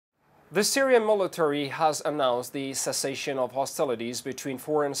The Syrian military has announced the cessation of hostilities between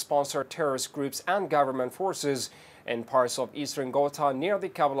foreign-sponsored terrorist groups and government forces in parts of Eastern Ghouta near the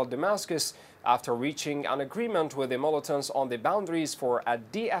capital Damascus after reaching an agreement with the militants on the boundaries for a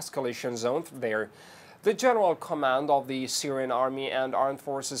de-escalation zone there. The General Command of the Syrian Army and Armed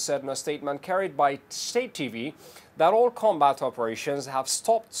Forces said in a statement carried by state TV that all combat operations have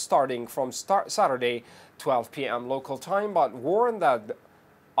stopped starting from Saturday 12 p.m. local time, but warned that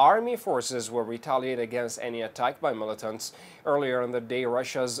Army forces will retaliate against any attack by militants. Earlier in the day,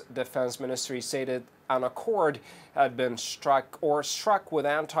 Russia's defense ministry stated an accord had been struck with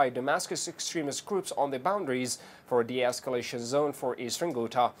anti-Damascus extremist groups on the boundaries for a de-escalation zone for Eastern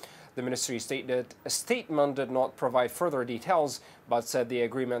Ghouta. The ministry stated a statement did not provide further details, but said the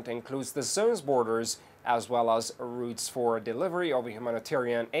agreement includes the zone's borders as well as routes for delivery of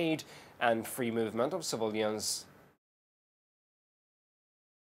humanitarian aid and free movement of civilians.